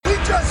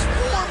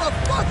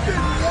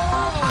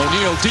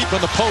O'Neal deep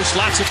in the post,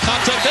 lots of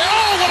contact there.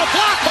 Oh, what a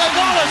block by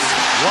Wallace!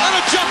 What a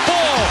jump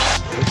ball!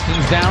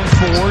 Pistons down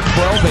 4,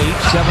 12-8,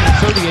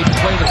 7:38 to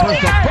play in the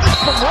first. A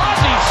burst from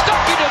Rodney, stuck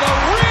into the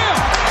rim!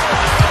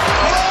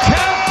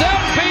 Count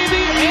that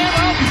baby, and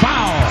a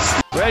foul!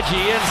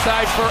 Reggie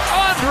inside for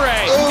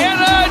Andre,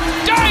 and a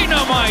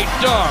dynamite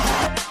dunk!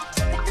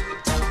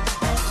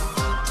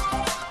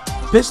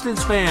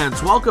 Pistons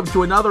fans, welcome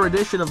to another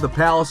edition of the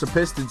Palace of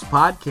Pistons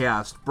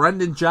podcast.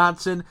 Brendan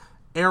Johnson,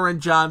 Aaron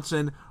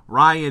Johnson,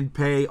 Ryan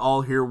Paye,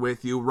 all here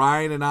with you.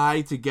 Ryan and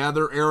I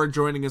together, Aaron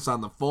joining us on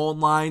the phone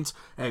lines.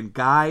 And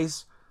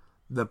guys,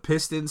 the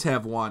Pistons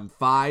have won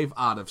 5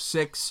 out of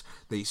 6.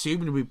 They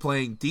seem to be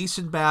playing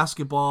decent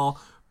basketball,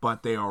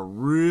 but they are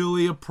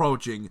really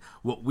approaching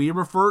what we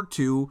referred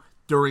to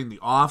during the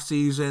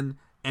offseason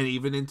and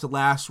even into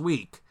last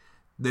week.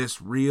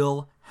 This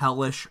real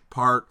hellish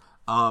part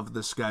of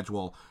the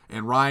schedule.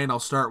 And Ryan, I'll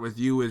start with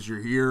you as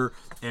you're here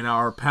in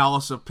our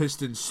Palace of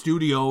Pistons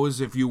studios,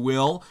 if you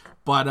will.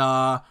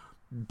 But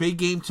big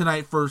game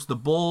tonight first, the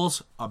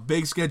Bulls, a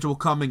big schedule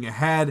coming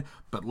ahead.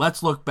 But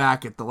let's look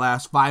back at the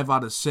last 5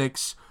 out of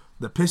 6.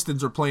 The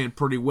Pistons are playing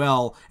pretty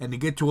well, and to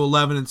get to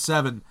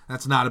 11-7,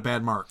 that's not a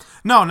bad mark.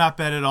 No, not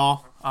bad at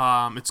all.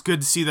 It's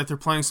good to see that they're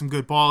playing some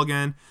good ball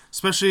again,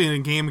 especially in a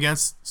game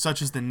against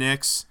such as the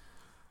Knicks.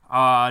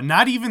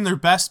 Not even their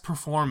best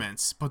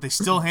performance, but they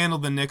still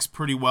handled the Knicks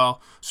pretty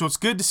well. So it's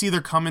good to see they're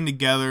coming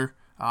together,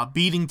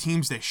 beating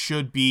teams they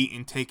should beat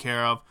and take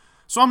care of.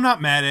 So I'm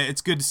not mad at it. It's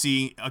good to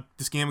see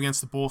this game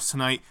against the Bulls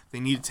tonight. They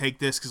need to take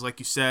this because, like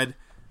you said,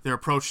 they're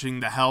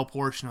approaching the hell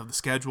portion of the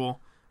schedule.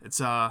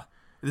 This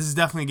is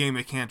definitely a game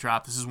they can't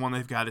drop. This is one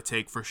they've got to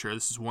take for sure.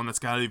 This is one that's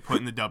got to be put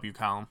in the W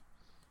column.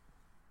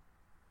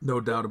 No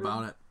doubt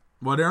about it.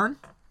 What, Aaron?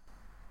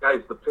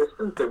 Guys, the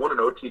Pistons, they won an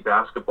OT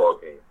basketball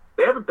game.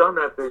 They haven't done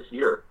that this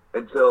year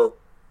until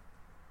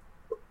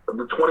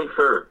the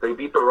 23rd. They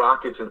beat the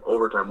Rockets in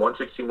overtime,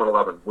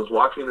 116-111. Was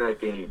watching that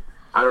game.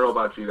 I don't know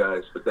about you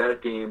guys, but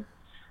that game,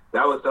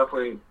 that was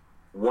definitely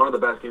one of the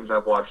best games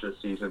I've watched this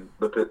season,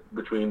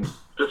 between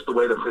just the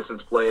way the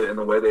Pistons played and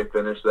the way they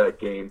finished that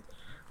game.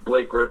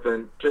 Blake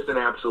Griffin, just an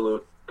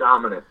absolute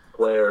dominant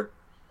player.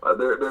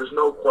 There's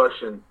no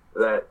question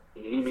that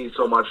he means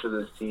so much to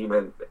this team.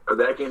 And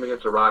that game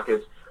against the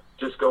Rockets,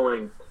 just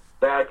going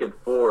back and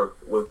forth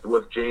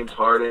with James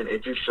Harden,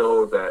 it just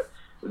showed that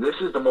this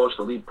is the most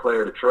elite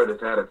player Detroit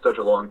has had in such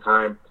a long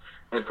time.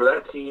 And for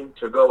that team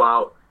to go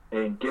out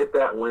and get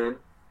that win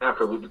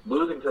after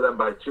losing to them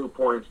by 2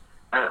 points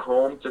at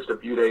home just a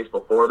few days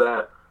before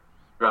that,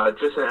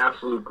 just an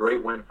absolute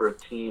great win for a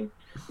team.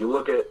 You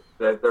look at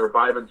that, they're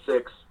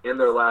 5-6 in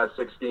their last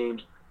 6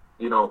 games.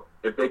 You know,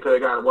 if they could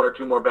have gotten 1 or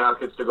 2 more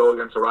baskets to go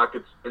against the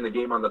Rockets in the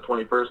game on the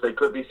 21st, they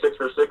could be 6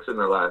 for 6 in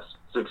their last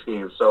 6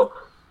 games. So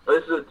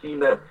this is a team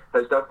that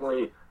has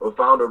definitely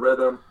found a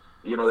rhythm.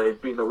 You know, they've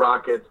beaten the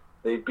Rockets,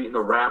 they've beaten the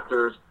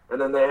Raptors, and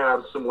then they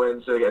have some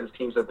wins against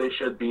teams that they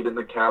should beat in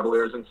the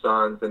Cavaliers and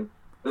Suns. And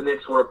the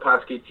Knicks were a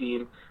pesky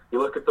team. You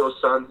look at those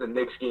Suns and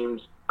Knicks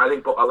games, I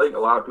think a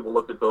lot of people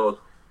looked at those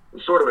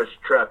sort of as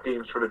trap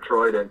games for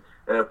Detroit. And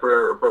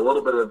for a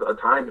little bit of a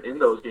time in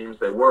those games,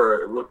 it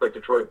looked like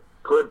Detroit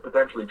could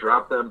potentially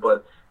drop them,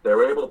 but they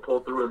were able to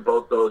pull through in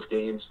both those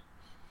games.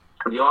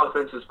 And the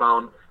offense has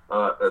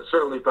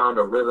certainly found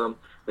a rhythm.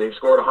 They've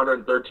scored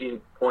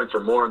 113 points or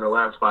more in their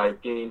last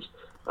 5 games.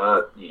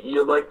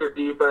 You'd like their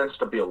defense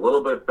to be a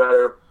little bit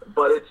better,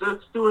 but it's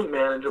doing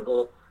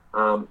manageable.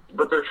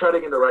 But they're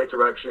treading in the right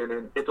direction,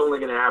 and they're only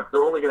going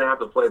to have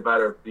to play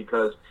better,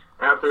 because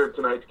after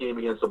tonight's game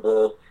against the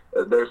Bulls,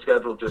 their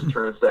schedule just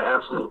turns to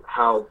absolute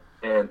hell,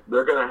 and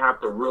they're going to have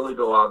to really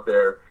go out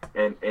there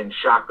and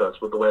shock us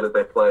with the way that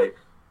they play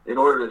in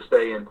order to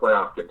stay in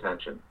playoff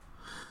contention.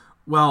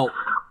 Well,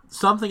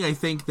 something I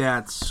think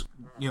that's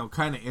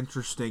kind of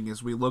interesting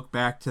as we look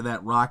back to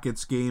that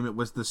Rockets game. It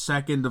was the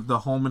second of the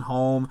home and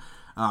home,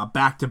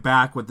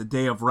 back-to-back with the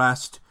day of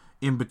rest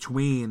in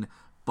between.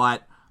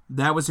 But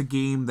that was a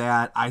game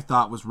that I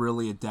thought was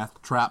really a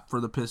death trap for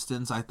the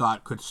Pistons. I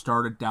thought could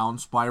start a down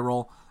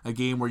spiral, a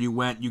game where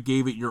you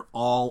gave it your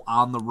all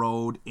on the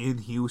road in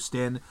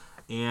Houston.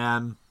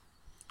 And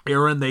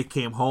Aaron, they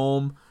came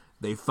home.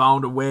 They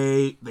found a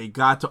way, they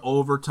got to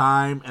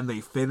overtime, and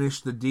they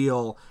finished the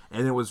deal,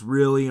 and it was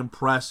really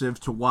impressive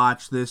to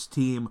watch this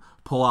team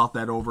pull out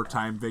that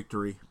overtime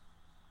victory.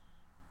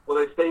 Well,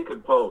 they stayed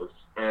composed,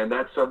 and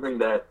that's something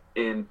that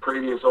in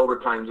previous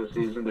overtimes this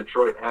season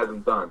Detroit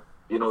hasn't done.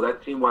 You know,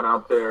 that team went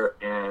out there,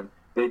 and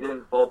they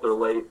didn't falter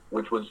late,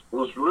 which was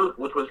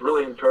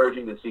really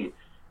encouraging to see.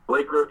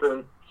 Blake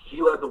Griffin,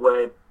 he led the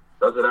way,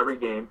 does it every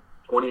game,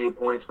 28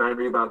 points, 9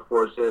 rebounds,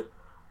 4 assists.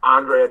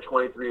 Andre had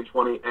 23 and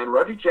 20, and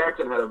Reggie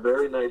Jackson had a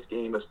very nice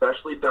game,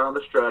 especially down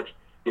the stretch.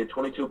 He had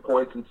 22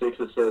 points and 6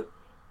 assists.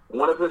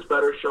 One of his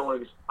better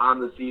showings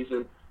on the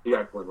season. You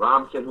got Glenn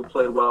Robinson, who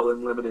played well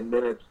in limited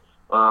minutes.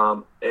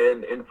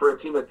 And for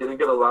a team that didn't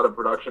get a lot of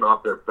production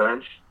off their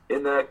bench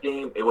in that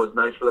game, it was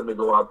nice for them to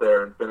go out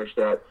there and finish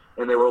that.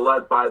 And they were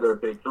led by their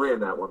big three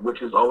in that one, which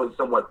has always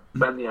somewhat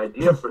been the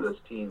idea for this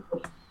team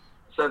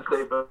since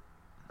they've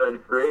been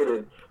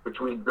created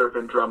between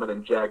Griffin, Drummond,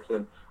 and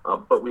Jackson.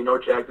 But we know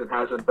Jackson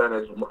hasn't been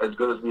as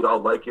good as we'd all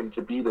like him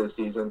to be this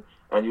season,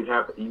 and you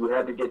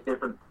had to get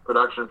different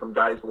production from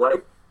guys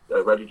like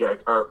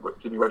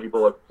Reggie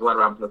Bullock, Glenn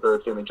Robinson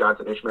III, Stanley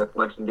Johnson, Ish Smith,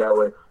 Langston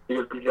Galloway,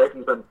 because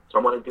Jackson's been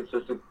somewhat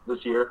inconsistent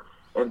this year,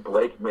 and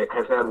Blake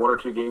has had one or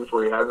two games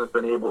where he hasn't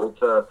been able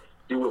to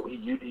do what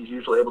he's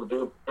usually able to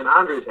do, and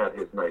Andre's had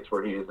his nights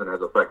where he isn't as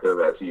effective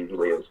as he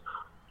usually is.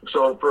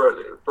 So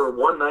for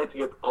one night to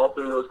get all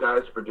three of those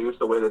guys to produce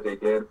the way that they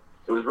did,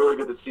 it was really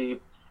good to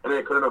see, and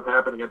it couldn't have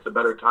happened against a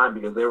better time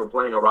because they were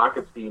playing a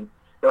Rockets team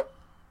that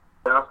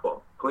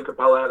basketball. Clint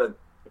Capella had a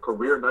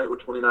career night with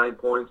 29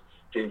 points.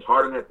 James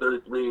Harden had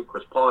 33.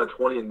 Chris Paul had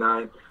 20 and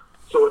 9.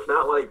 So it's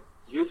not like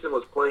Houston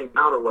was playing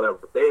down or whatever.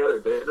 They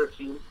had their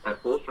team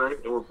at full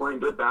strength and were playing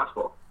good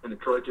basketball. And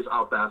Detroit just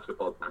out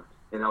basketball them.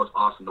 And that was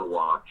awesome to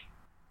watch.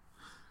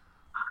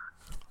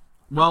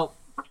 Well,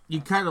 you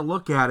kind of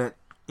look at it,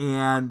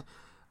 and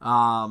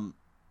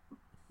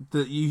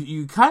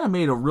you kind of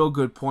made a real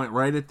good point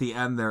right at the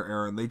end there,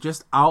 Aaron. They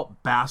just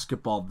out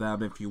basketballed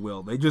them, if you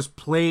will. They just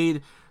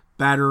played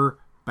better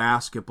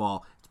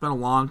basketball. It's been a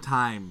long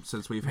time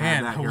since we've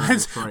had that here in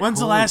Detroit. When's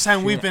the last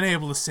time we've been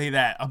able to say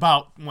that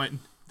about when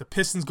the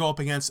Pistons go up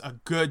against a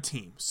good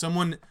team,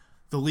 someone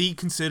the league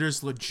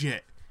considers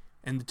legit,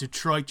 and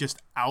Detroit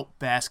just out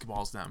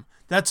basketballs them?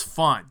 That's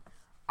fun.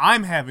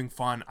 I'm having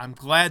fun. I'm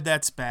glad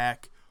that's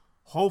back.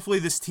 Hopefully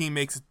this team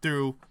makes it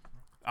through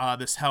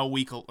this hell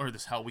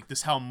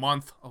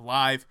month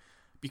alive,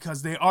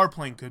 because they are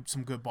playing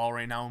some good ball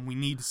right now, and we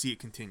need to see it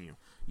continue.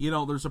 You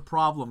know, there's a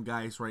problem,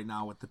 guys, right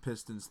now with the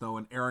Pistons, though,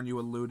 and Aaron, you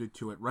alluded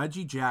to it.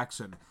 Reggie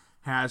Jackson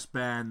has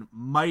been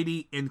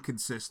mighty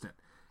inconsistent,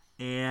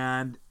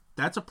 and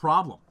that's a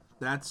problem.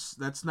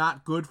 That's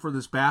not good for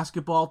this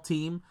basketball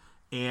team,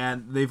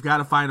 and they've got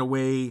to find a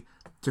way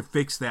to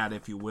fix that,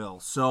 if you will.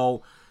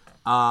 So,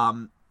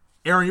 Aaron,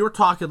 you were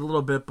talking a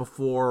little bit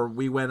before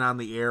we went on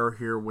the air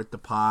here with the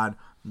pod.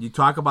 You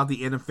talk about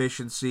the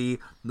inefficiency,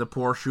 the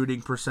poor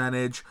shooting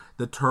percentage,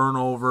 the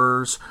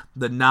turnovers,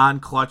 the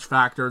non-clutch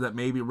factor that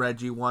maybe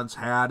Reggie once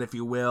had, if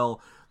you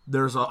will.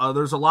 There's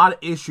a lot of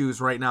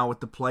issues right now with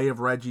the play of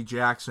Reggie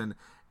Jackson,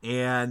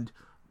 and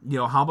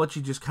how about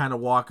you just kind of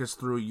walk us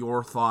through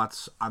your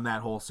thoughts on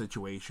that whole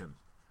situation?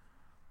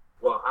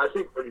 Well, I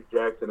think Reggie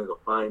Jackson is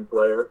a fine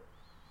player.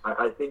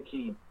 I think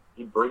he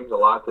brings a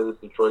lot to this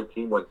Detroit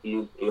team when he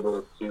is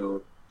able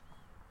to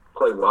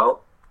play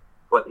well.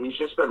 But he's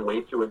just been way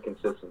too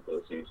inconsistent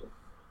this season.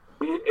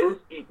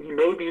 He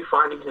may be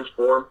finding his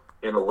form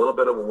in a little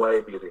bit of a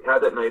way because he had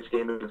that nice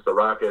game against the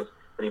Rockets,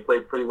 and he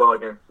played pretty well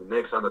against the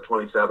Knicks on the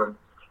 27th.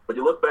 But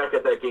you look back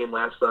at that game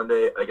last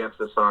Sunday against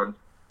the Suns,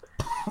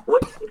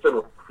 Blake Griffin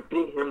was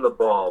feeding him the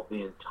ball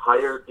the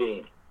entire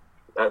game.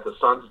 As the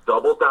Suns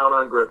doubled down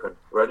on Griffin,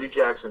 Reggie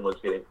Jackson was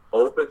getting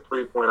open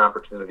three-point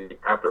opportunity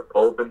after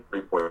open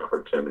three-point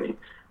opportunity,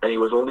 and he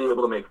was only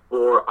able to make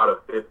 4 out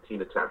of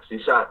 15 attempts.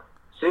 He shot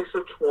 6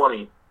 of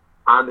 20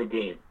 on the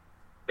game,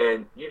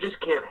 and you just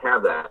can't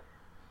have that.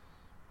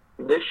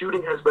 This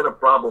shooting has been a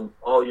problem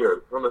all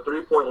year. From the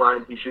three-point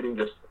line, he's shooting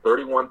just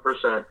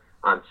 31%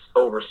 on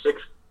over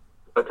 6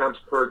 attempts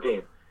per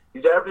game.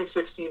 He's averaging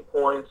 16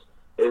 points.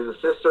 His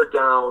assists are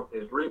down.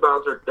 His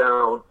rebounds are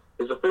down.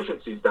 His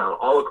efficiency's down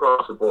all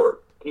across the board.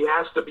 He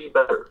has to be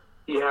better.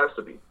 He has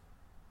to be.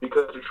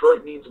 Because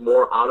Detroit needs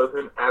more out of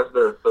him as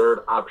their third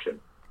option.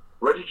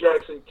 Reggie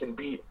Jackson can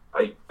be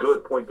a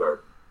good point guard.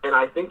 And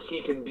I think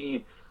he can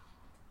be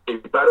a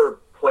better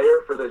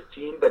player for this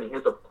team than he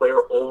is a player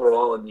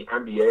overall in the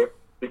NBA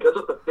because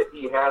of the fit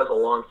he has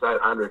alongside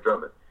Andre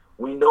Drummond.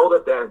 We know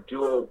that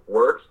duo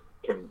works,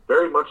 can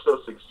very much so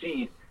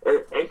succeed,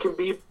 and can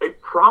be a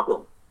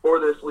problem for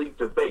this league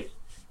to face.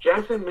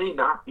 Jackson may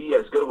not be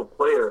as good of a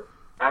player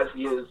as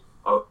he is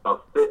a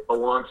fit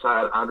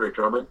alongside Andre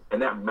Drummond,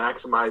 and that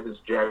maximizes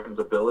Jackson's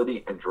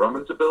ability and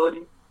Drummond's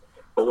ability.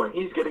 But when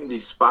he's getting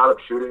these spot-up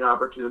shooting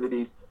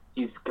opportunities,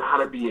 he's got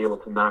to be able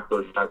to knock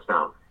those shots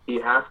down. He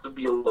has to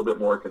be a little bit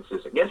more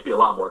consistent. He has to be a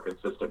lot more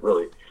consistent,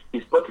 really.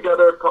 He's put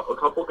together a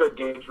couple good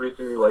games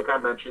recently. Like I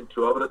mentioned,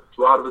 two out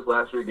of his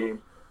last 3 games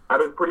have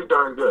been pretty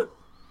darn good.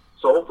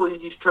 So hopefully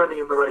he's trending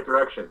in the right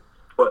direction.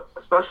 But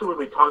especially when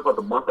we talk about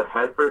the month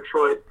ahead for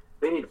Detroit,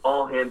 they need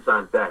all hands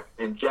on deck.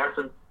 And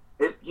Jackson,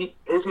 his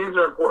hands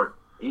are important.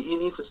 He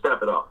needs to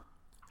step it up.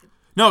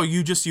 No,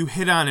 you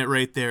hit on it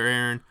right there,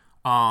 Aaron.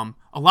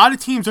 A lot of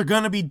teams are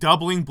going to be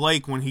doubling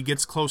Blake when he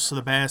gets close to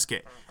the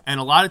basket. And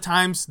a lot of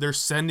times they're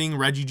sending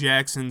Reggie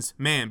Jackson's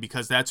man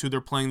because that's who they're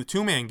playing the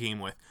two-man game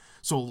with.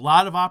 So a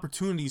lot of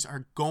opportunities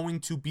are going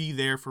to be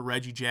there for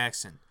Reggie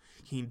Jackson.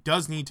 He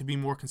does need to be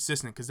more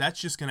consistent because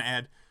that's just going to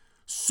add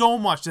so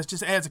much. That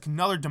just adds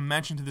another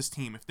dimension to this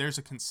team. If there's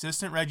a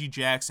consistent Reggie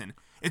Jackson,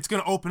 it's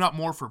going to open up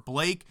more for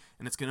Blake,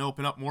 and it's going to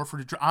open up more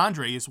for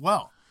Andre as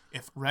well.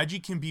 If Reggie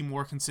can be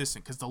more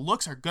consistent, because the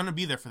looks are going to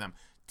be there for them.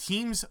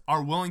 Teams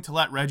are willing to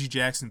let Reggie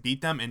Jackson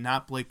beat them and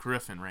not Blake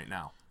Griffin right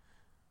now.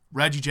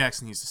 Reggie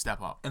Jackson needs to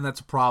step up. And that's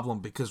a problem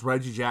because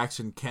Reggie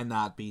Jackson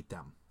cannot beat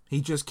them.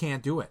 He just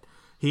can't do it.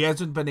 He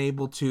hasn't been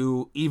able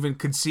to even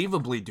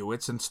conceivably do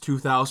it since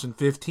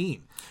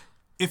 2015.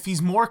 If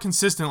he's more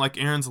consistent, like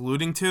Aaron's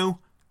alluding to,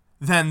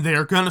 then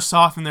they're going to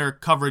soften their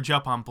coverage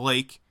up on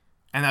Blake,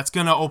 and that's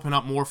going to open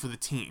up more for the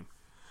team.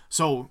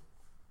 So,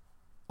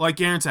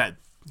 like Aaron said,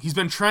 he's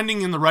been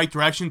trending in the right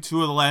direction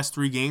 2 of the last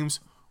 3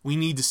 games. We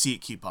need to see it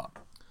keep up.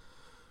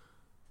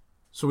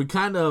 So we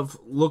kind of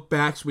look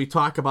back, so we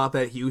talk about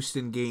that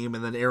Houston game,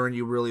 and then Aaron,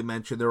 you really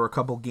mentioned there were a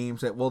couple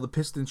games that, well, the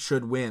Pistons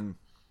should win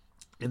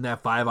in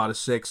that 5 out of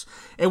 6.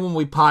 And when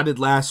we potted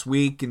last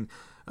week, and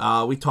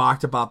we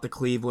talked about the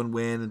Cleveland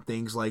win and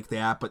things like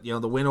that, but,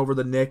 the win over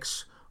the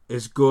Knicks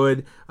is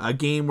good. A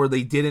game where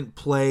they didn't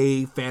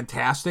play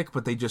fantastic,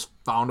 but they just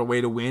found a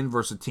way to win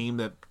versus a team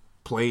that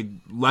played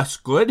less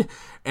good.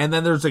 And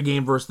then there's a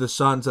game versus the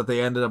Suns that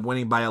they ended up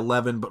winning by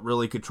 11, but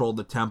really controlled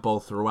the tempo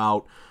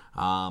throughout.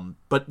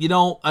 But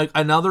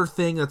another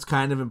thing that's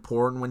kind of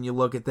important when you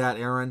look at that,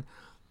 Aaron,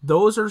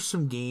 those are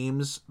some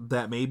games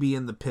that maybe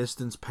in the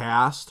Pistons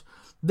past,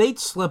 they'd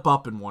slip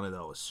up in one of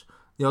those.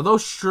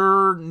 Those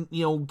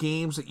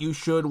games that you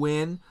should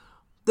win,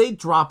 they'd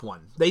drop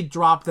one. They'd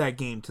drop that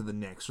game to the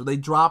Knicks, or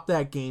they'd drop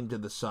that game to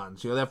the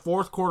Suns. That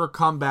fourth quarter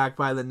comeback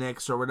by the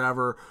Knicks or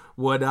whatever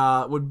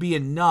would be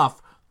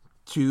enough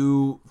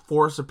to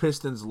force a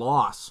Pistons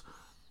loss.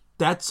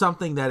 That's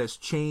something that has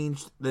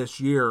changed this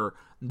year.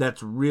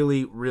 That's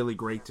really, really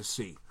great to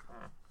see.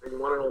 And you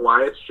want to know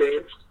why it's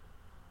changed?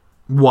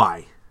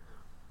 Why?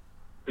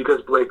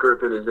 Because Blake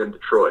Griffin is in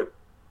Detroit.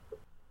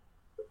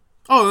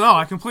 Oh, no,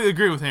 I completely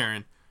agree with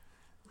Aaron.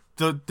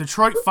 The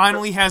Detroit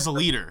finally has a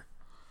leader.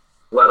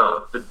 Let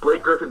up.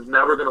 Blake Griffin's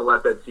never going to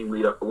let that team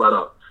let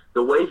up.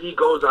 The way he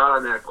goes out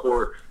on that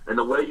court, and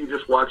the way you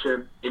just watch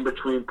him in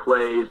between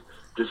plays,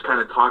 just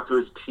kind of talk to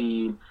his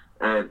team,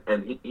 and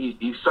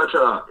he's such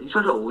a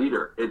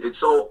leader. It's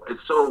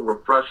so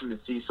refreshing to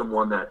see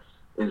someone that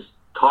is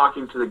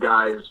talking to the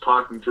guys,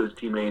 talking to his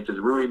teammates, is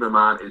rooting them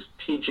on, is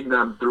teaching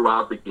them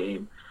throughout the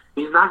game.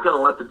 He's not going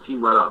to let the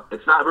team let up.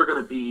 It's never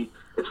going to be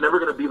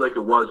like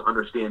it was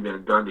under Stan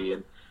Van Gundy.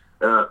 And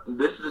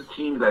this is a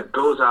team that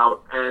goes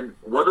out, and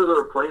whether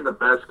they're playing the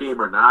best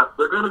game or not,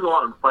 they're going to go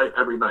out and fight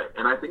every night.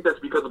 And I think that's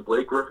because of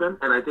Blake Griffin,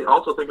 and I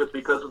also think it's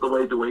because of the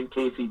way Dwayne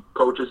Casey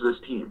coaches this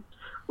team.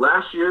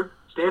 Last year,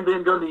 Stan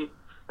Van Gundy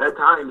at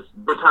times,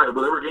 but there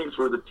were games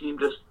where the team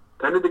just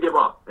tended to give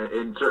up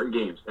in certain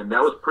games, and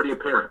that was pretty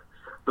apparent.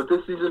 But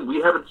this season,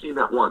 we haven't seen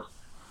that once.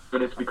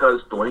 And it's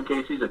because Dwayne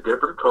Casey's a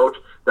different coach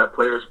that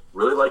players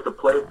really like to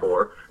play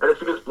for, and it's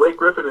because Blake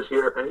Griffin is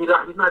here, and he's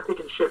not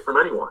taking shit from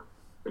anyone.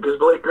 Because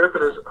Blake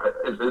Griffin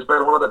has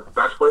been one of the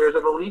best players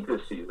in the league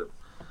this season.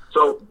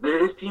 So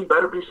his team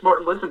better be smart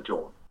and listen to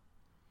him.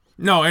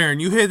 No, Aaron,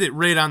 you hit it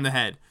right on the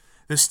head.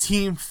 This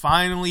team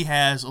finally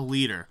has a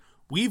leader.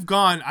 We've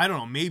gone, I don't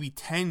know, maybe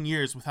 10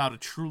 years without a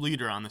true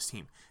leader on this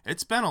team.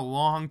 It's been a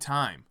long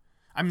time.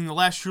 I mean, the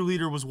last true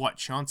leader was what,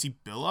 Chauncey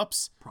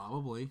Billups?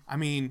 Probably. I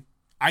mean,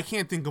 I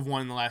can't think of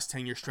one in the last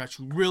 10-year stretch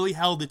who really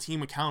held the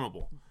team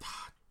accountable.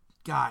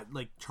 God,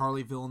 like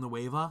Charlie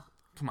Villanueva?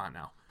 Come on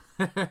now.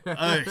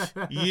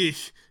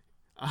 Yeesh.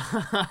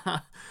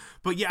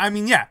 But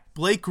yeah,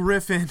 Blake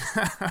Griffin.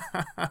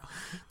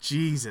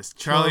 Jesus,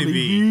 Charlie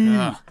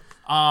V.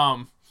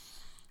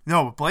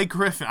 No, but Blake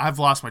Griffin, I've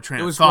lost my train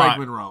of thought. It was Greg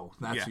Monroe.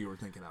 That's who you were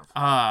thinking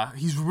of.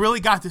 He's really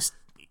got this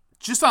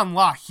just on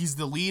lock. He's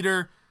the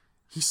leader.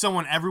 He's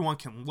someone everyone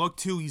can look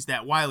to. He's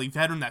that wily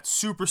veteran, that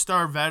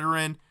superstar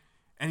veteran.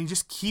 And he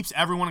just keeps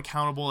everyone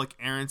accountable, like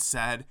Aaron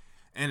said.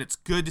 And it's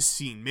good to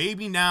see.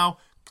 Maybe now,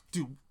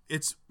 dude,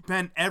 it's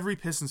been every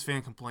Pistons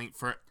fan complaint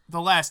for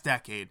the last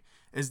decade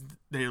is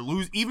they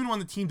lose. Even when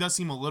the team does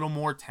seem a little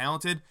more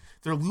talented,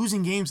 they're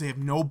losing games they have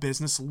no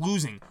business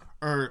losing.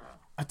 Or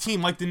a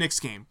team like the Knicks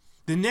game.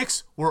 The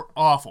Knicks were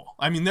awful.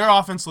 I mean, their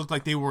offense looked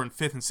like they were in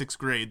 5th and 6th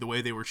grade the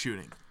way they were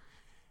shooting.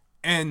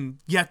 And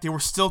yet they were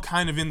still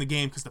kind of in the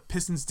game because the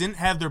Pistons didn't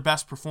have their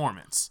best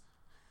performance.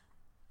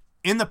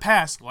 In the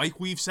past, like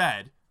we've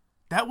said,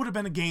 that would have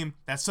been a game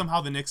that somehow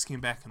the Knicks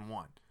came back and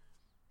won.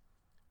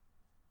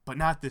 But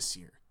not this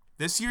year.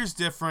 This year's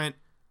different.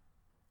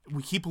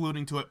 We keep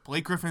alluding to it.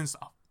 Blake Griffin's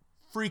a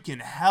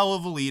freaking hell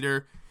of a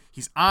leader.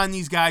 He's on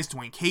these guys.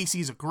 Dwayne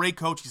Casey's a great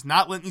coach. He's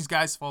not letting these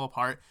guys fall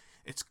apart.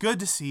 It's good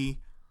to see.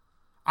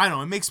 I don't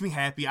know. It makes me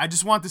happy. I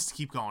just want this to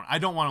keep going. I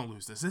don't want to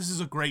lose this. This is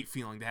a great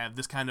feeling to have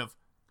this kind of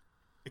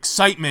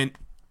excitement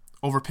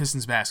over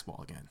Pistons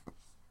basketball again.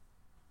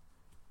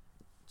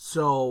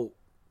 So,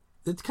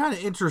 it's kind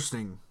of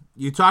interesting.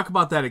 You talk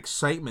about that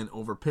excitement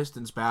over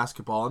Pistons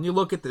basketball, and you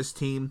look at this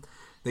team.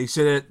 They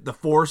sit at the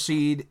 4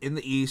 seed in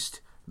the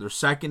East. They're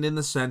second in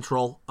the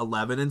Central,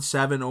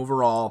 11-7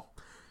 overall.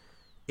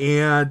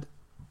 And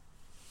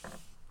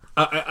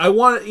I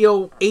want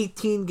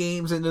 18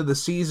 games into the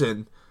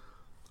season.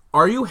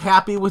 Are you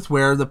happy with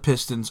where the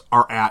Pistons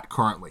are at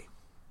currently?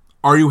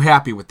 Are you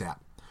happy with that?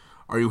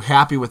 Are you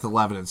happy with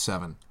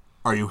 11-7?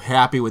 Are you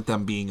happy with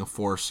them being a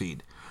 4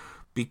 seed?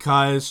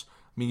 Because,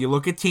 I mean, you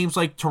look at teams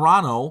like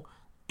Toronto,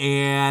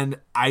 and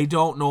I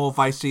don't know if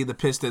I see the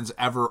Pistons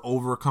ever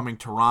overcoming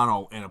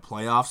Toronto in a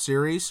playoff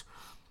series.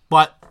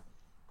 But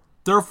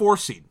they're a 4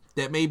 seed.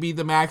 That may be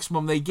the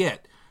maximum they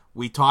get.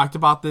 We talked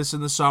about this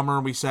in the summer,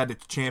 and we said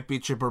it's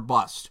championship or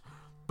bust.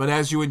 But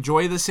as you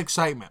enjoy this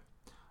excitement,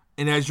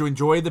 and as you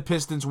enjoy the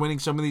Pistons winning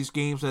some of these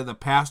games that in the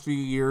past few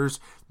years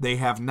they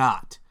have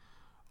not,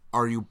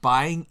 are you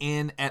buying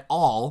in at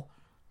all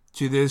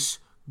to this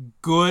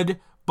good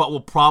but will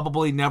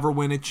probably never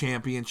win a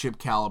championship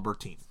caliber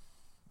team?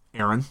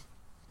 Aaron?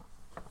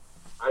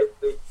 I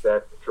think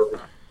that Detroit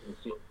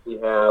we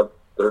have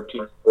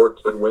 13,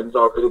 14 wins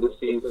already this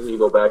season. You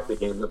go back to the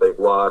games that they've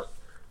lost.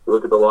 You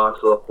look at the loss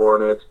of the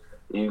Hornets.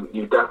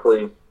 You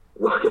definitely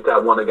look at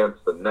that one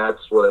against the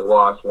Nets where they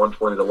lost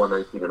 120 to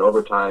 119 in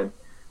overtime,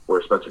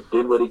 where Spencer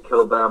Dinwiddie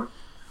killed them.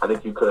 I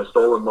think you could have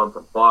stolen one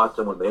from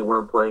Boston when they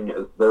weren't playing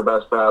their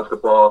best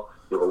basketball.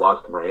 You would have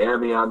lost to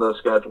Miami on the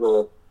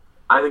schedule.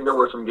 I think there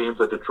were some games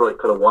that Detroit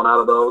could have won out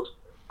of those.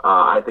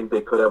 I think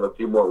they could have a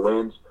few more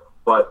wins.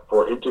 But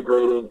for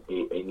integrating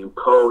a new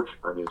coach,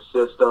 a new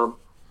system,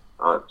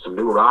 some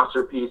new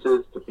roster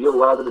pieces, to be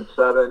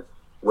 11-7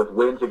 with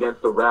wins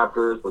against the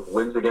Raptors, with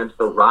wins against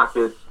the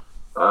Rockets,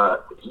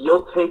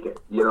 you'll take it.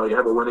 You know, you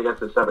have a win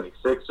against the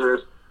 76ers.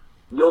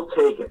 You'll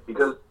take it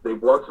because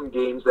they've won some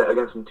games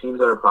against some teams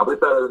that are probably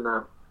better than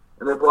them,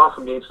 and they've lost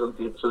some games to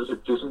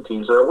some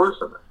teams that are worse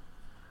than them.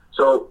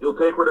 So you'll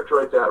take where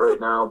Detroit's at right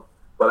now,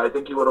 but I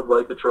think you would have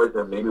liked Detroit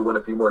to maybe win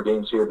a few more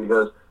games here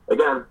because,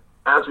 again,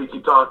 as we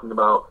keep talking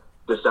about,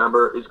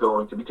 December is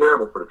going to be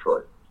terrible for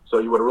Detroit. So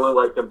you would really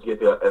like them to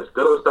get as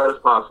good of a start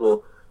as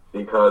possible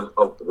because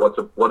of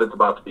what it's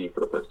about to be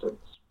for the Pistons.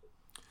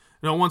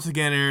 No, once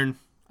again, Aaron,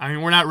 I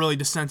mean, we're not really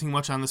dissenting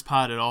much on this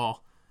pod at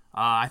all.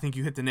 I think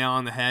you hit the nail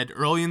on the head.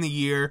 Early in the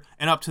year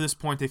and up to this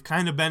point, they've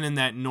kind of been in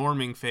that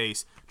norming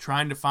phase,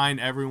 trying to find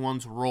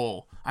everyone's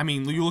role. I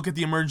mean, you look at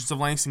the emergence of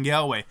Langston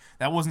Galloway.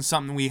 That wasn't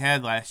something we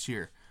had last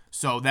year.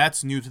 So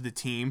that's new to the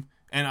team.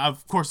 And,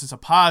 of course, it's a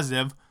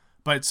positive,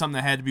 but it's something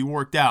that had to be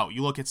worked out.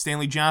 You look at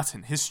Stanley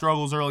Johnson. His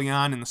struggles early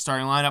on in the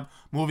starting lineup,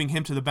 moving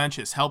him to the bench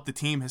has helped the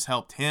team, has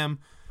helped him.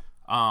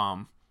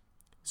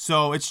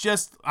 So it's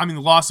just, I mean,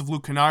 the loss of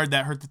Luke Kennard,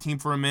 that hurt the team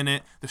for a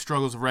minute. The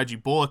struggles of Reggie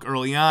Bullock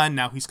early on.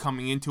 Now he's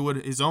coming into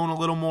it his own a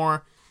little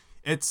more.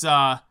 It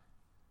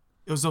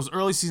was those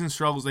early season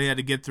struggles they had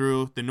to get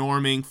through, the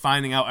norming,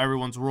 finding out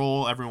everyone's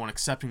role, everyone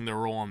accepting their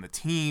role on the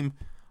team.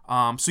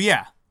 So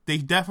yeah, they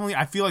definitely,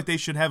 I feel like they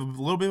should have a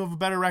little bit of a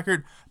better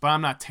record, but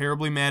I'm not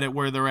terribly mad at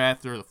where they're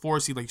at. They're the 4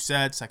 seed, like you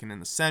said, second in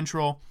the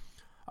Central.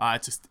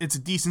 It's a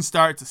decent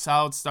start. It's a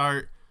solid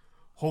start.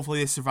 Hopefully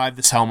they survive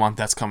this hell month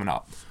that's coming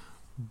up.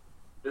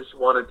 Just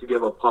wanted to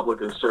give a public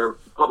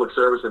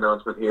service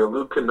announcement here.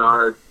 Luke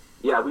Kennard,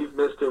 yeah, we've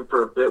missed him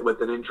for a bit with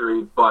an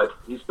injury, but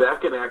he's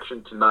back in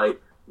action tonight.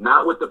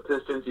 Not with the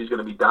Pistons. He's going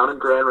to be down in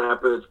Grand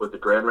Rapids with the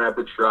Grand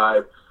Rapids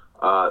Drive.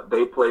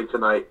 They play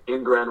tonight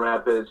in Grand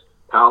Rapids.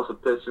 Palace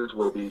of Pistons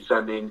will be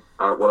sending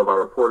one of our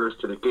reporters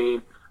to the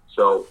game,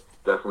 so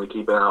definitely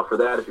keep an eye out for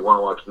that if you want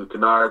to watch Luke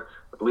Kennard.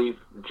 I believe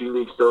G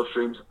League still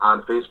streams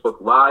on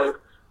Facebook Live,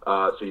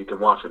 so you can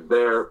watch it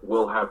there.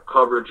 We'll have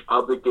coverage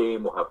of the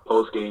game. We'll have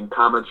post-game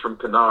comments from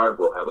Kennard.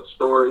 We'll have a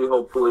story,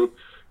 hopefully.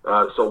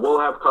 So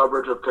we'll have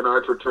coverage of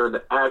Kennard's return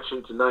to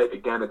action tonight.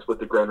 Again, it's with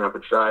the Grand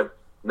Rapids Drive,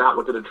 not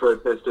with the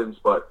Detroit Pistons,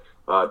 but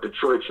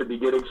Detroit should be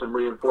getting some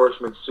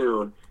reinforcements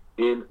soon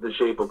in the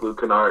shape of Luke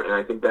Kennard, and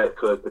I think that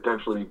could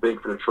potentially be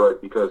big for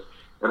Detroit because,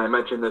 and I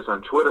mentioned this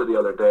on Twitter the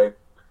other day,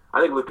 I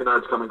think Luke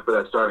Kennard's coming for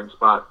that starting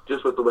spot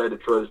just with the way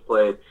Detroit has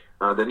played.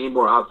 They need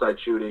more outside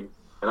shooting,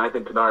 and I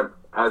think Kennard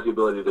has the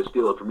ability to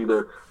steal it from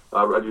either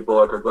Reggie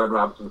Bullock or Glenn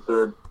Robinson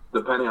III,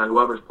 depending on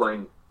whoever's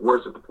playing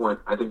worse at the point.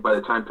 I think by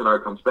the time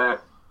Kennard comes back,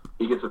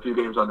 he gets a few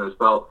games under his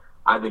belt,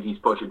 I think he's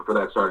pushing for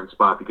that starting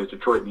spot because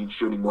Detroit needs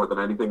shooting more than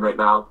anything right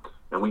now,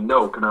 and we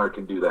know Kennard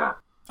can do that.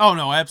 Oh,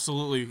 no,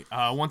 absolutely.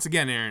 Once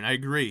again, Aaron, I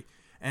agree.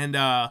 And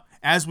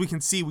as we can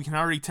see, we can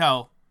already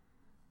tell,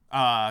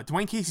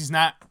 Dwayne Casey's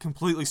not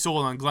completely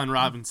sold on Glenn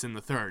Robinson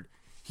III.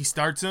 He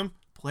starts him,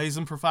 plays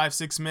him for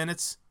 5-6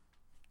 minutes.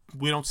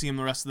 We don't see him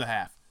the rest of the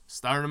half.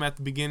 Start him at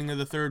the beginning of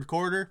the third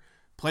quarter,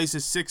 plays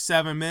his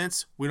 6-7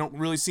 minutes. We don't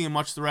really see him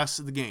much the rest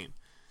of the game.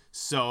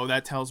 So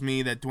that tells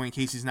me that Dwayne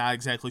Casey's not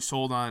exactly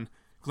sold on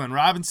Glenn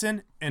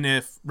Robinson. And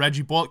if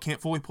Reggie Bullock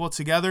can't fully pull it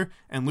together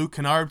and Luke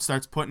Kennard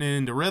starts putting it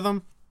into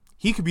rhythm,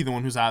 he could be the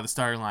one who's out of the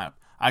starting lineup.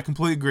 I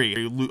completely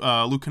agree.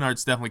 Luke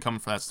Kennard's definitely coming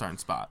for that starting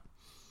spot.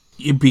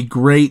 It'd be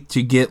great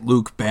to get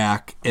Luke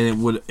back, and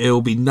it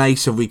will be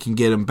nice if we can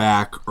get him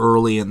back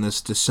early in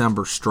this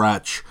December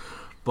stretch.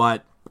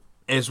 But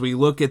as we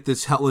look at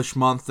this hellish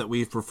month that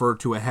we've referred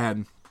to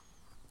ahead,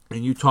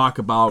 and you talk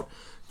about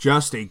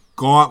just a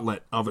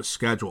gauntlet of a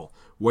schedule,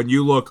 when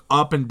you look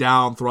up and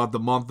down throughout the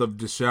month of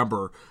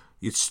December,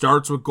 it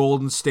starts with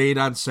Golden State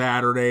on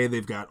Saturday.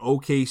 They've got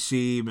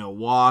OKC,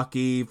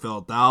 Milwaukee,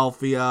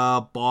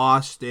 Philadelphia,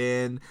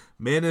 Boston,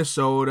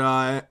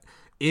 Minnesota,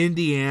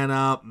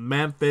 Indiana,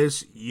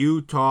 Memphis,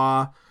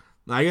 Utah.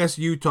 I guess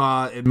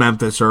Utah and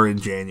Memphis are in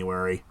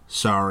January.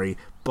 Sorry.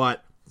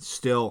 But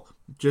still,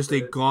 just a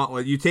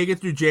gauntlet. You take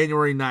it through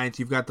January 9th.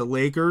 You've got the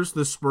Lakers,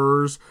 the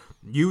Spurs,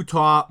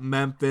 Utah,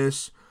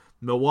 Memphis,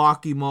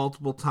 Milwaukee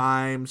multiple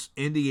times,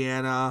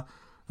 Indiana,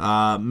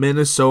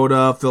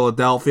 Minnesota,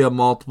 Philadelphia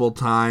multiple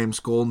times,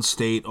 Golden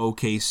State,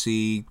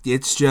 OKC.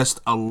 It's just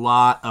a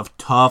lot of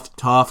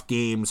tough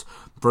games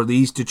for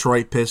these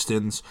Detroit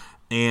Pistons.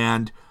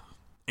 And,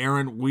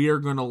 Aaron, we are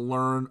going to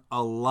learn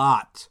a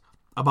lot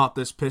about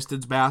this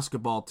Pistons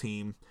basketball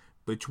team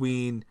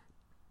between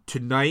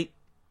tonight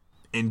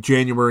and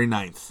January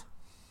 9th.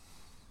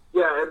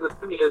 Yeah, and the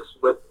thing is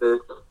with this,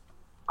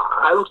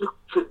 I don't think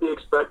we should be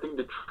expecting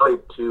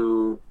Detroit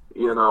to,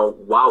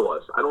 wow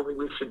us. I don't think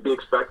we should be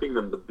expecting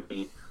them to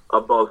be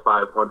above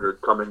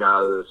 500 coming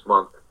out of this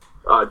month,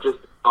 just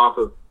off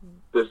of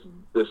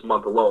this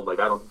month alone. I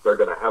don't think they're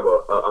going to have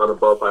an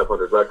above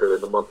 500 record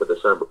in the month of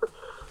December.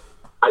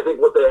 I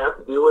think what they have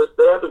to do is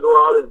they have to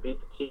go out and beat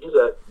the teams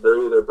that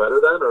they're either better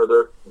than or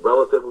they're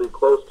relatively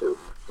close to.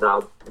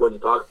 Now, when you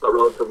talk about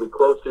relatively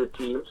close to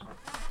teams,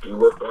 you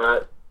look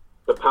at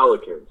the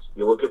Pelicans,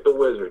 you look at the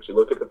Wizards, you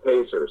look at the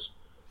Pacers.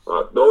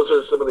 Those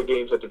are some of the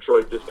games that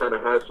Detroit just kind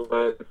of has to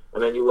win.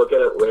 And then you look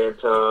at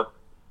Atlanta.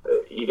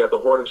 You got the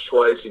Hornets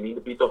twice. You need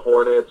to beat the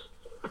Hornets.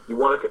 You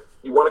want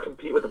to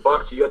compete with the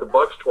Bucks. You got the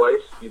Bucks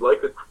twice. You'd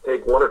like to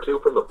take one or two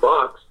from the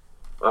Bucks.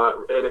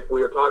 And if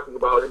we are talking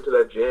about into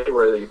that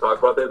January that you talked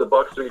about, they have the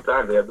Bucks 3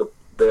 times. They have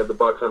the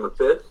Bucks on the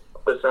 5th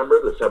of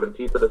December, the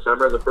 17th of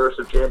December, and the 1st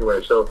of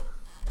January. So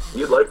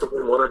you'd like to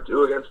win 1 or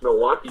 2 against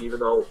Milwaukee,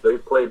 even though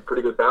they've played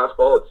pretty good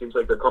basketball. It seems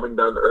like they're coming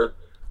down to earth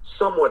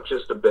somewhat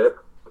just a bit.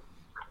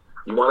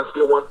 You want to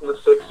steal one from the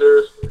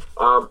Sixers.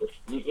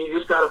 You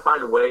just got to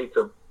find a way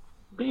to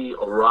be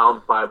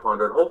around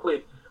 500.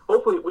 Hopefully,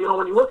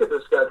 when you look at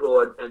the schedule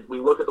and we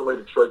look at the way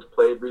Detroit's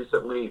played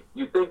recently,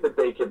 you think that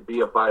they could be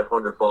a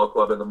 500 ball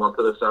club in the month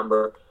of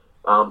December.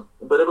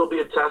 But it'll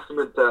be a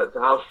testament to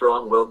how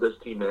strong-willed this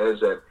team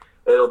is, and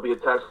it'll be a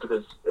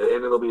testament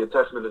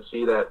to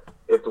see that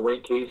if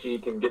Dwayne Casey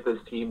can get this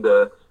team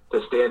to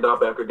stand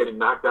up after getting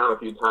knocked down a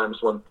few times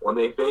when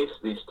they face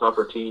these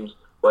tougher teams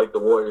like the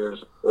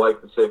Warriors,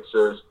 like the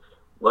Sixers,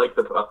 like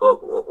the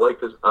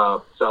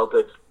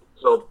Celtics.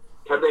 So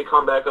can they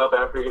come back up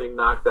after getting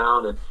knocked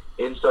down? And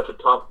in such a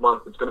tough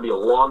month, it's going to be a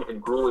long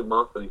and grueling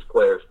month for these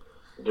players.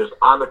 Just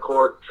on the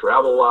court,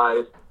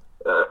 travel-wise,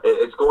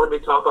 it's going to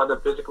be tough on them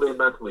physically and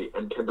mentally.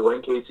 And can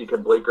Dwayne Casey,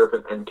 can Blake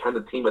Griffin, and can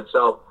the team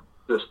itself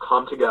just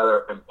come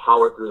together and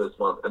power through this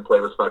month and play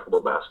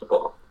respectable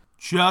basketball?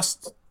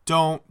 Just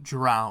don't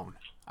drown.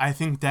 I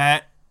think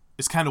that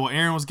is kind of what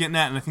Aaron was getting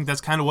at, and I think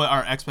that's kind of what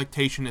our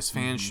expectation as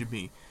fans should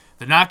be.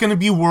 They're not going to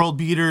be world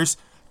beaters.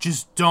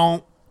 Just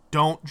don't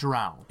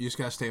drown. You just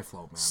got to stay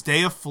afloat, man.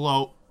 Stay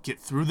afloat, get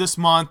through this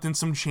month and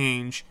some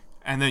change,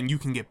 and then you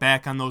can get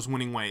back on those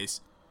winning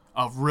ways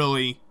of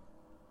really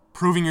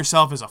proving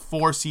yourself as a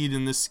 4 seed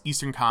in this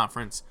Eastern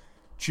Conference.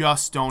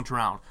 Just don't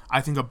drown. I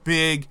think a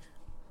big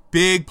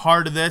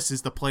part of this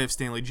is the play of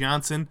Stanley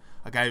Johnson,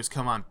 a guy who's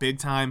come on big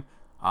time.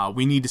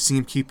 We need to see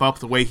him keep up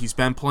the way he's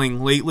been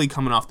playing lately,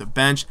 coming off the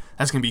bench.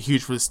 That's going to be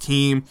huge for this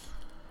team.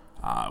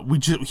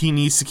 He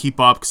needs to keep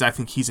up because I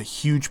think he's a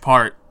huge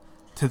part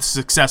to the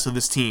success of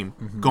this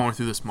team going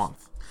through this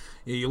month.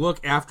 Yeah, you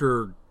look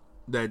after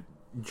that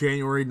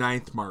January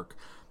 9th mark.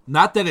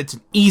 Not that it's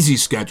an easy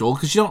schedule,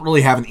 because you don't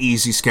really have an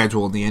easy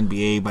schedule in the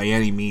NBA by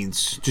any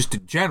means, just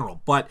in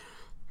general. But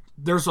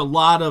there's a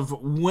lot of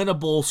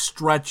winnable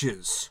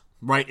stretches,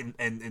 right,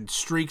 and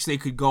streaks they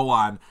could go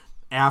on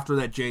after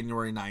that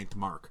January 9th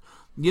mark.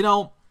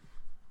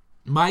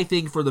 My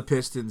thing for the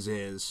Pistons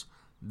is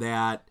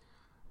that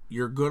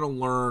you're going to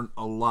learn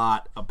a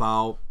lot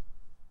about,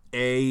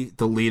 A,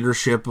 the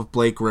leadership of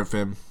Blake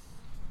Griffin,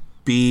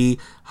 B,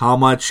 how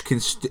much can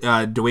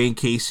Dwayne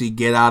Casey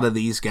get out of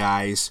these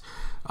guys,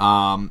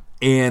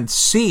 and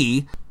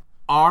C,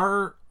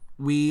 are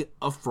we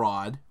a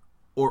fraud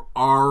or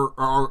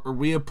are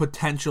we a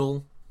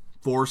potential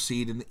 4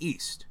 seed in the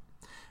East?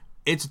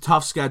 It's a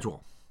tough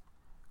schedule.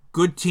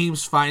 Good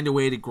teams find a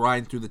way to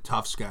grind through the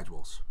tough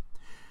schedules.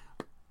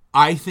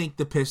 I think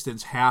the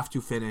Pistons have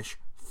to finish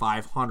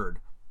 500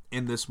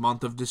 in this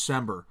month of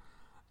December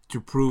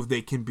to prove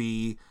they can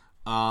be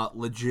a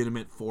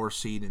legitimate 4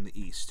 seed in the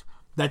East.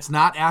 That's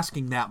not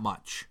asking that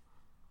much.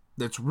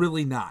 That's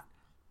really not.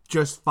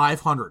 Just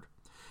 500.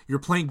 You're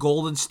playing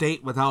Golden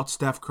State without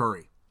Steph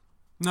Curry.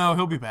 No,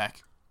 he'll be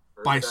back.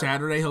 By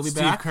Saturday, he'll be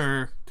Steve back?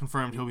 Kerr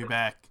confirmed he'll be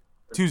back.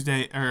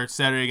 Tuesday or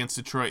Saturday against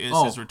Detroit is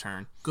his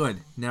return. Good.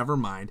 Never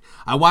mind.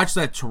 I watched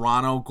that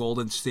Toronto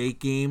Golden State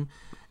game,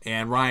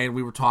 and Ryan,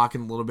 we were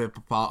talking a little bit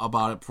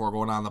about it before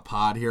going on the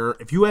pod here.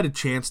 If you had a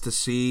chance to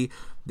see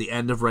the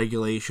end of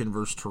regulation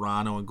versus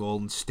Toronto and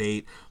Golden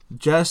State,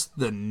 just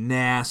the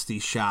nasty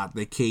shot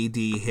that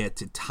KD hit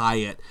to tie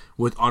it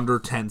with under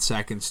 10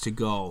 seconds to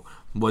go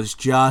was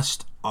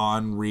just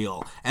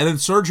unreal. And then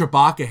Serge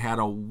Ibaka had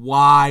a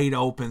wide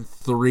open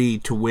 3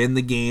 to win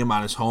the game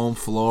on his home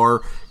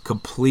floor,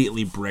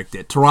 completely bricked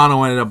it.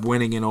 Toronto ended up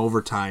winning in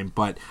overtime,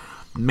 but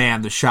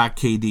man, the shot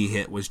KD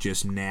hit was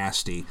just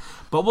nasty.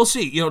 But we'll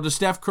see. Does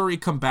Steph Curry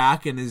come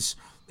back and is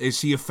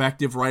Is he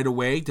effective right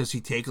away? Does he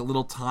take a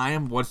little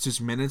time? What's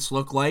his minutes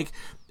look like?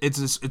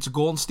 It's a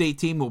Golden State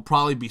team will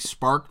probably be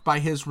sparked by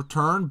his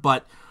return,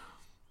 but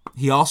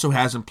he also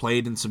hasn't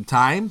played in some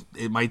time.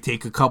 It might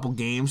take a couple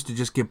games to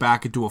just get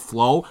back into a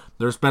flow.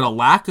 There's been a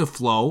lack of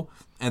flow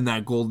in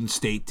that Golden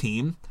State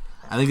team.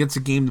 I think it's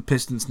a game the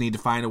Pistons need to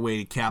find a way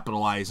to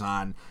capitalize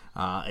on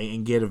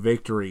and get a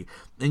victory.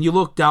 And you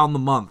look down the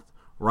month,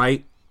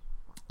 right?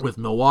 With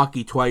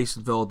Milwaukee twice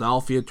and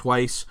Philadelphia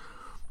twice.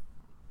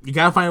 You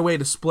got to find a way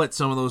to split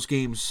some of those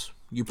games.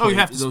 You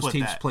have to those split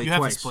teams that. play you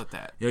twice. have to split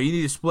that. You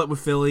need to split with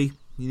Philly.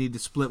 You need to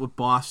split with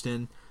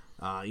Boston.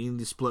 You need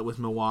to split with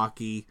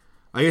Milwaukee.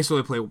 I guess you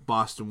only play with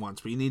Boston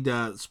once, but you need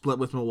to split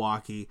with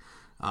Milwaukee.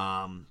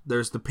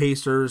 There's the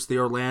Pacers, the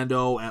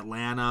Orlando,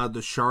 Atlanta,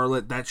 the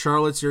Charlotte. That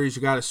Charlotte series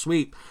you got to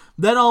sweep.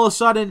 Then all of a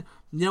sudden,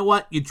 you know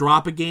what? You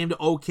drop a game to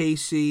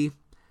OKC.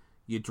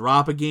 You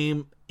drop a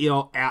game,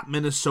 at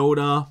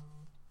Minnesota.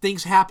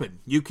 Things happen.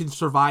 You can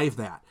survive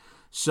that.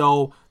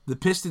 So the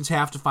Pistons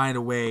have to find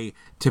a way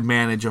to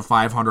manage a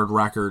 500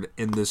 record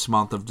in this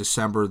month of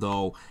December,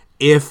 though,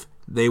 if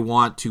they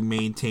want to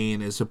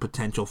maintain as a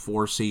potential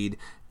 4 seed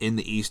in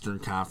the Eastern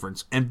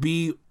Conference and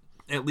be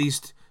at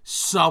least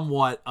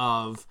somewhat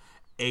of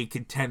a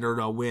contender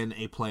to win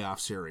a playoff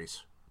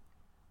series.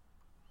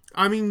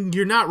 I mean,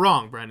 you're not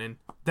wrong, Brendan.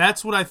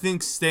 That's what I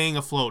think staying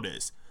afloat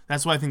is.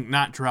 That's what I think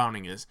not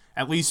drowning is.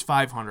 At least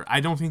 500. I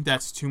don't think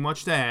that's too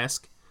much to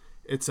ask.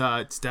 It's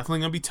definitely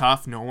going to be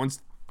tough. No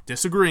one's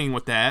disagreeing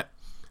with that.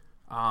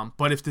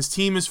 But if this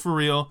team is for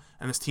real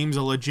and this team's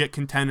a legit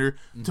contender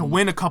to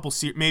win a couple,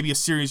 maybe a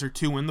series or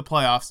two in the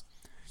playoffs,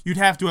 you'd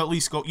have to at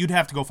least go. You'd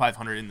have to go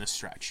 500 in this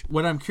stretch.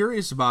 What I'm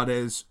curious about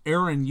is,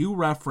 Aaron, you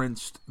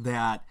referenced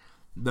that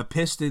the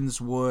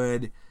Pistons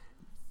would.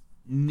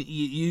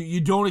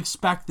 You don't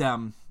expect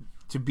them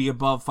to be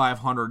above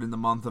 500 in the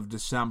month of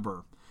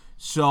December.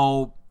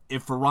 So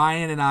if for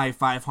Ryan and I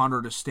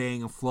 500 is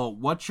staying afloat,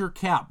 what's your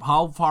cap?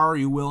 How far are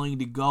you willing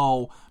to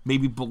go,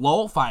 maybe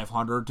below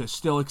 500, to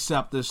still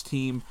accept this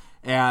team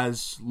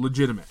as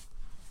legitimate?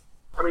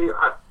 I mean,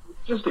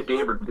 just a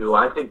game or two.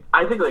 I think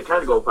they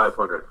can go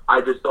 500.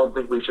 I just don't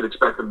think we should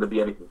expect them to be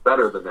anything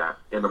better than that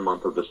in the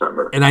month of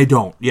December. And I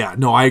don't. Yeah,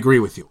 no, I agree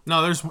with you.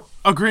 No, there's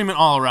agreement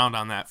all around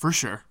on that, for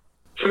sure.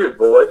 Cheers,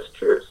 boys.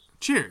 Cheers.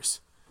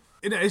 Cheers.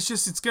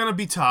 It's going to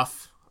be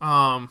tough.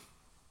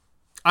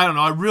 I don't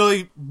know. I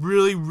really,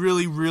 really,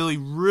 really, really,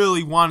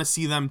 really want to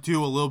see them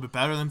do a little bit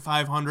better than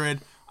 500.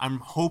 I'm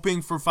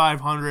hoping for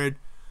 500.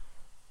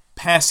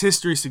 Past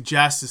history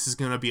suggests this is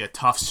going to be a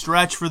tough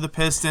stretch for the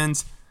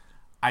Pistons.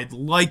 I'd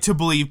like to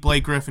believe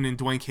Blake Griffin and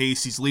Dwayne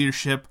Casey's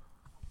leadership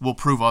will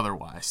prove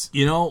otherwise.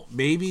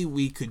 Maybe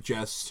we could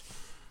just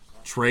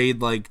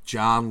trade like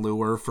John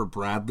Lure for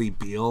Bradley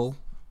Beal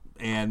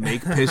and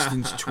make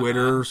Pistons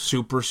Twitter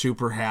super,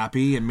 super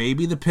happy, and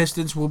maybe the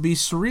Pistons will be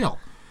surreal.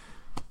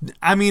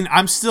 I mean,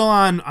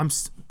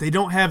 they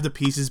don't have the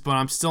pieces, but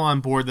I'm still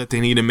on board that they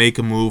need to make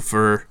a move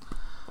for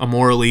a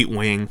more elite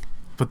wing.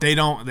 But they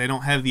don't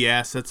have the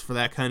assets for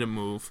that kind of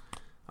move.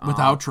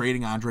 Without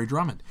trading Andre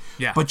Drummond.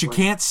 Yeah. But you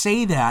can't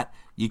say that.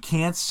 You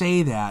can't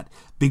say that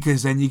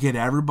because then you get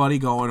everybody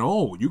going,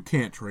 oh, you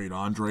can't trade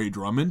Andre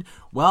Drummond.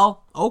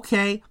 Well,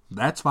 okay,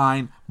 that's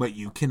fine, but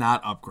you cannot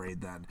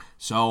upgrade then.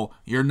 So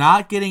you're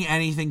not getting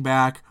anything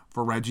back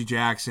for Reggie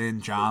Jackson,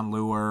 John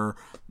Lure.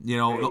 The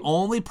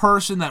only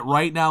person that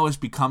right now is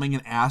becoming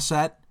an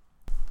asset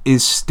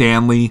is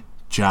Stanley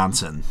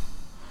Johnson.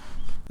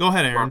 Go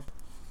ahead, Aaron.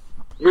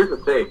 Here's the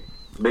thing.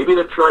 Maybe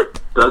Detroit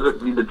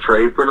doesn't need to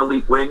trade for an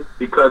elite wing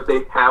because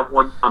they have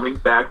one coming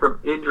back from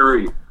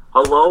injury.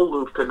 Hello,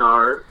 Luke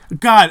Kennard.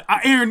 God,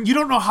 Aaron, you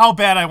don't know how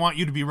bad I want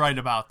you to be right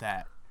about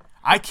that.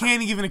 I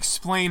can't even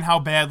explain how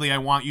badly I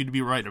want you to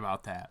be right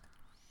about that.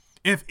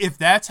 If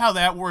that's how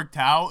that worked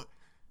out,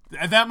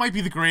 that might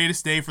be the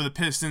greatest day for the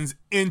Pistons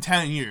in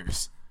 10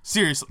 years.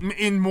 Seriously,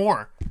 in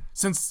more.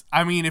 Since,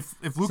 I mean, if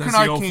Luke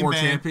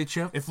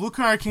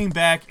Kennard came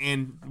back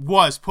and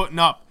was putting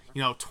up,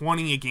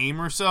 20 a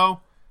game or so,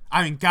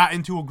 I mean, got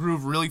into a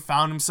groove, really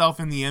found himself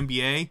in the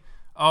NBA,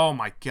 oh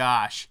my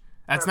gosh.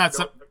 That's not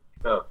so...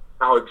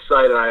 How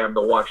excited I am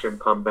to watch him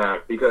come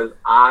back because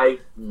I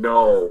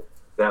know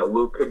that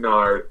Luke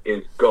Kennard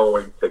is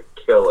going to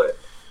kill it.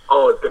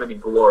 Oh, it's going to be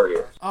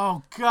glorious.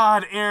 Oh,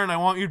 God, Aaron, I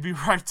want you to be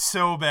right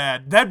so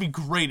bad. That'd be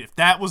great if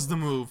that was the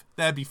move.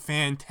 That'd be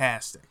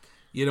fantastic.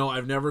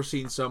 I've never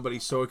seen somebody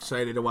so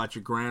excited to watch a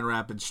Grand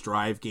Rapids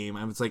Drive game.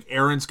 It's like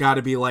Aaron's got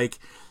to be like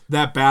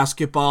that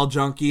basketball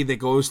junkie that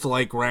goes to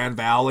like Grand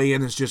Valley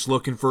and is just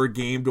looking for a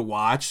game to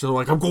watch. So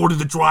like, I'm going to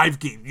the Drive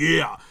game.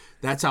 Yeah.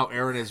 That's how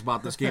Aaron is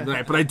about this game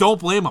tonight. But I don't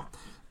blame him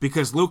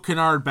because Luke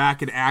Kennard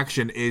back in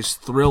action is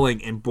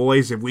thrilling. And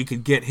boys, if we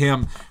could get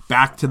him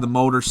back to the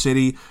Motor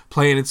City,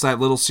 playing inside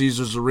Little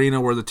Caesars Arena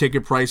where the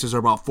ticket prices are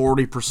about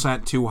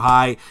 40% too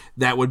high,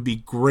 that would be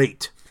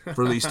great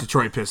for these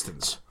Detroit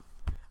Pistons.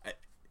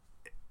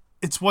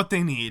 It's what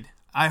they need.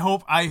 I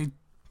hope. I'd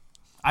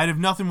have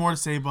nothing more to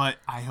say, but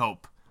I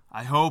hope.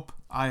 I hope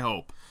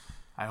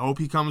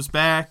he comes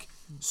back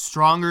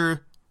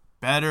stronger,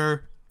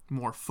 better,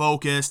 more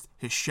focused.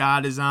 His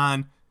shot is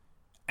on,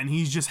 and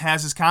he just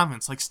has his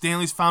confidence. Like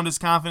Stanley's found his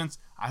confidence.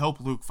 I hope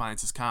Luke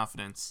finds his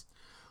confidence.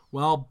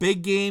 Well,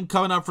 big game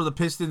coming up for the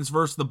Pistons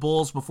versus the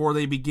Bulls before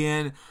they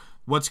begin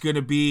what's going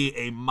to be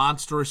a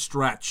monstrous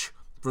stretch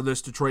for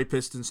this Detroit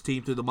Pistons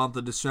team through the month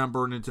of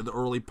December and into the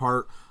early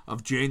part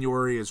of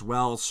January as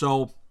well.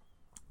 So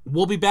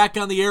we'll be back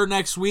on the air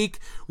next week.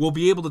 We'll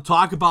be able to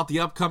talk about the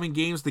upcoming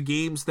games, the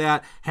games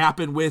that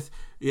happen with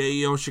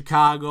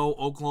Chicago,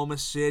 Oklahoma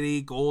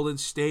City, Golden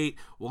State.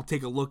 We'll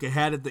take a look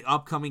ahead at the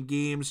upcoming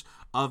games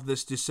of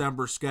this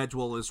December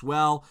schedule as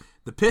well.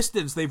 The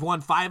Pistons, they've won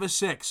 5 of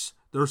 6.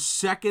 They're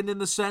second in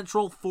the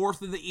Central,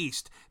 fourth in the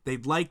East.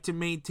 They'd like to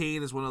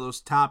maintain as one of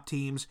those top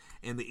teams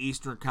in the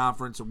Eastern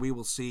Conference, and we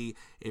will see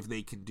if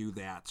they can do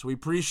that. So we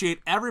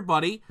appreciate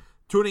everybody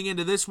tuning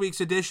into this week's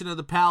edition of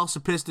the Palace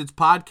of Pistons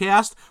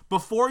podcast.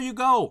 Before you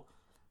go,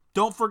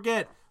 don't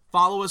forget,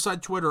 follow us on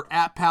Twitter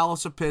at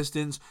Palace of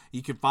Pistons.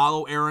 You can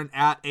follow Aaron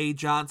at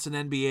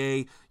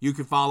AJohnsonNBA. You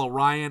can follow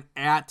Ryan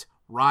at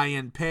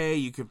Ryan Paye.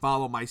 You can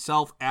follow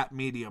myself at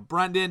Media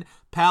Brendan.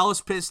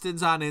 Palace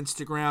Pistons on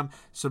Instagram.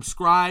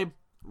 Subscribe,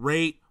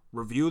 rate,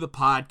 review the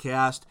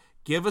podcast.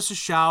 Give us a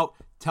shout.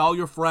 Tell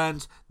your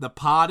friends. The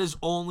pod is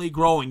only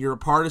growing. You're a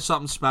part of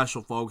something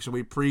special, folks, and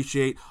we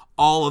appreciate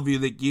all of you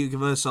that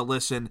give us a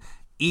listen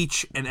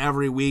each and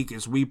every week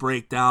as we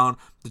break down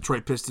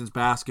Detroit Pistons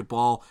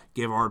basketball,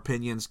 give our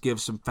opinions,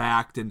 give some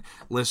fact, and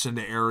listen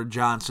to Aaron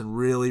Johnson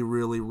really,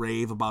 really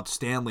rave about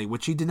Stanley,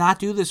 which he did not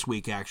do this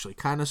week, actually.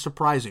 Kind of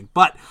surprising.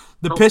 But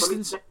the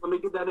Pistons... Let me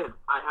get that in.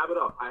 I have it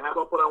up. I have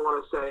up what I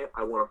want to say.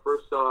 I want to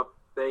first off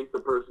thank the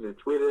person who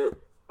tweeted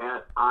it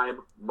at I'm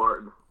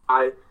Martin.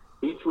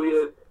 He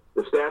tweeted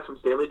the stats from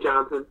Stanley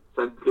Johnson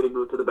since getting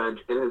moved to the bench.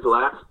 In his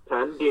last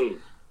 10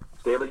 games,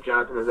 Stanley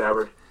Johnson has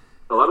averaged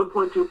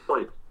 11.2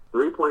 points,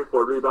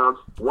 3.4 rebounds,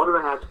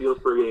 1.5 steals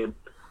per game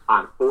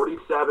on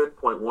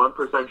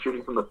 47.1%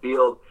 shooting from the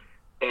field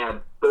and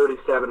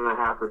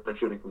 37.5%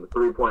 shooting from the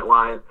three-point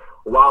line.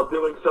 While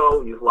doing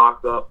so, he's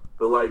locked up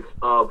the likes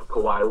of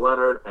Kawhi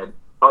Leonard and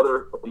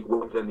other elite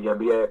wings in the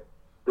NBA.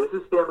 This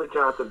is Stanley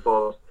Johnson,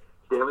 folks.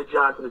 Stanley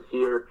Johnson is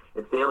here,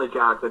 and Stanley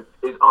Johnson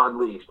is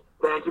unleashed.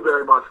 Thank you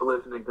very much for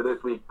listening to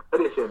this week's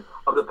edition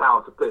of the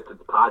Palace of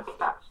Pistons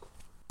podcast.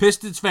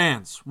 Pistons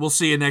fans, we'll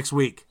see you next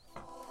week.